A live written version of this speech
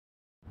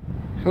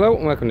Hello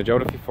and welcome to Joe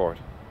Ford.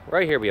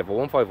 Right here we have a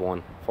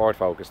 151 Ford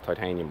Focus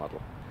titanium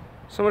model.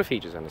 Some of the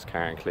features on this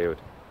car include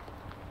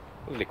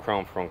lovely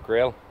chrome front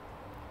grille.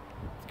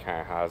 This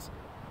car has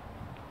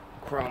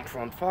chrome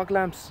front fog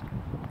lamps.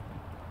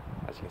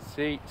 As you can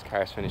see, this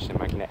car is finished in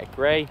magnetic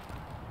grey.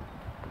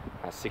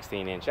 Has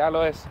 16-inch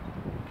alloys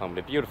and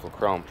with a beautiful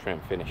chrome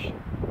trim finish.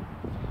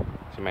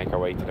 As we make our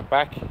way to the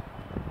back,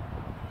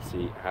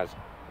 see it has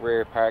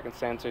rear parking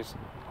sensors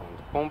on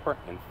the bumper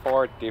in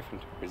 4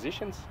 different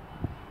positions.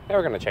 Now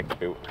we're going to check the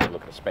boot and have a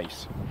look at the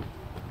space.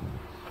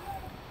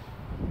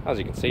 As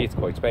you can see, it's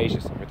quite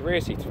spacious. With the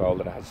rear seats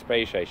folded, it has a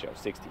space ratio of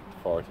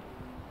 60:40.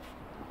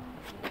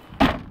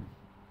 Now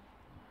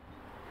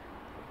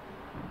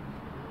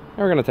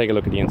we're going to take a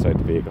look at the inside of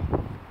the vehicle.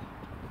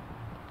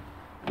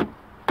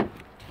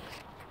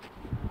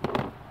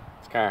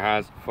 This car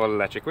has full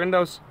electric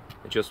windows,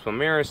 adjustable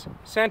mirrors,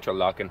 central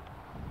locking,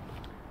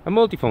 a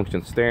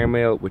multifunction steering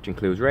wheel which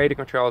includes radio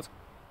controls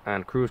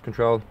and cruise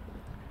control,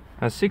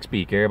 has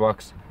 6-speed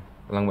gearbox,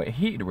 along with a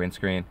heated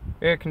windscreen,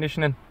 air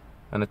conditioning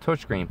and a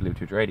touchscreen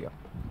Bluetooth radio.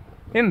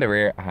 In the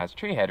rear it has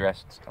 3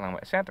 headrests along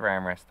with a centre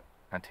armrest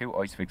and 2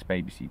 ISOFIX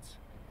baby seats.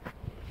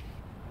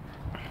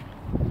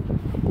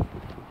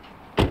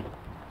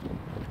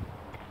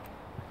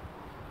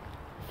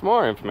 For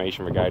more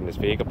information regarding this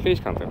vehicle, please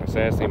contact our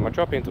sales team or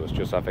drop into us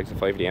just off exit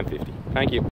 5 of the M50. Thank you.